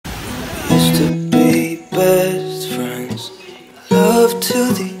best friends, love to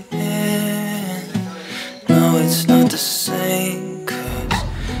the end. No, it's not the same, 'cause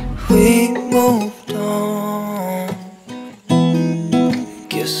we moved on.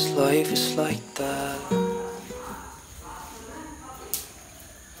 Guess life is like that.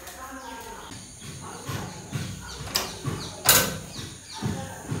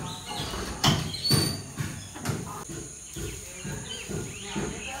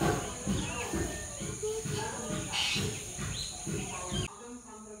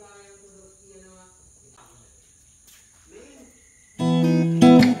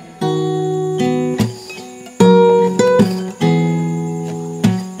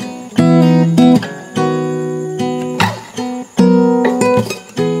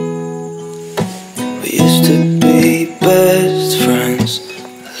 Best friends,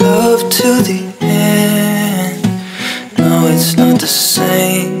 love to the end. No, it's not the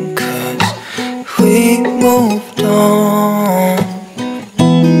same, 'cause we moved on.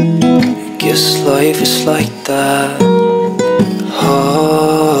 Guess life is like that.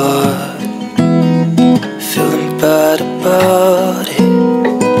 Hard, feeling bad about it.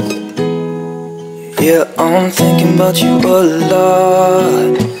 Yeah, I'm thinking about you a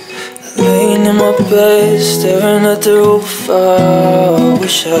lot. Laying in my bed, staring at the roof. I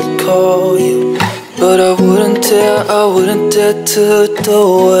wish I'd call you, but I wouldn't dare to the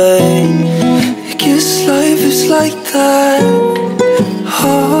way. I guess life is like that.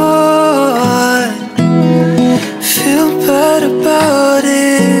 Hard, feel bad about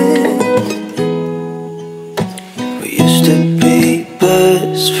it. We used to be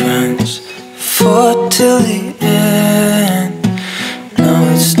best friends, fought till the end. Now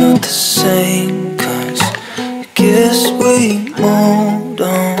it's not the same, 'cause I guess we moved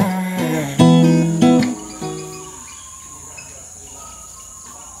on.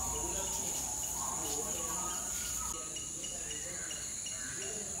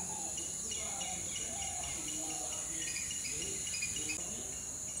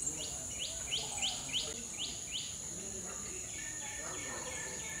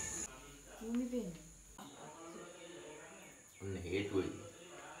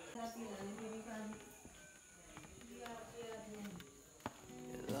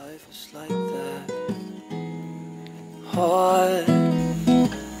 Life is like that. Hard,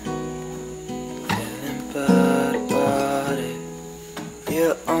 feeling bad about it.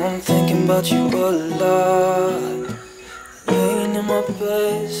 Yeah, I'm thinking about you a lot. Laying in my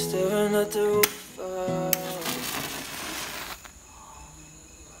bed, staring at the roof.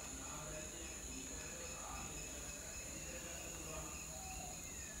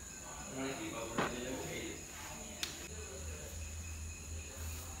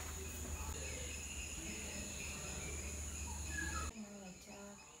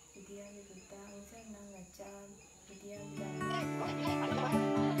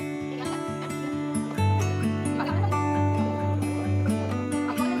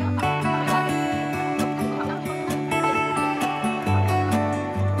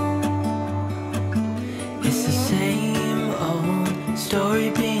 It's the same old story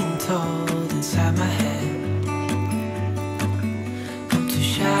being told inside my head. I'm too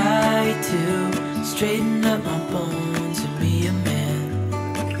shy to straighten up my bones and be a man.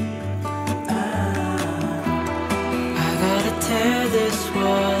 I gotta tear this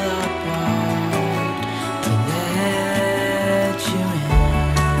wall apart to let you in.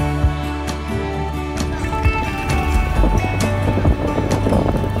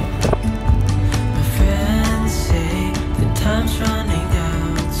 My friends say the time's running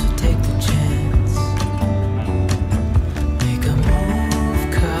out, so take the chance. Make a move,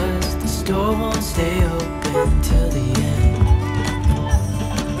 'cause the store won't stay open till the end.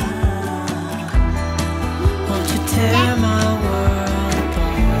 Won't you tear my world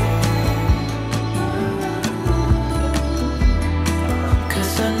apart?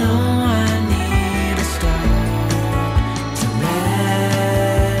 'Cause I know I need a start to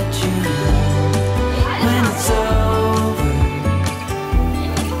let you in. When it's over,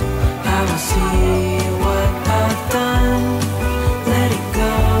 I will see what I've done. Let it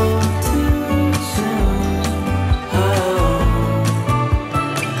go too soon. Oh,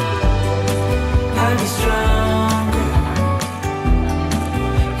 I'll be stronger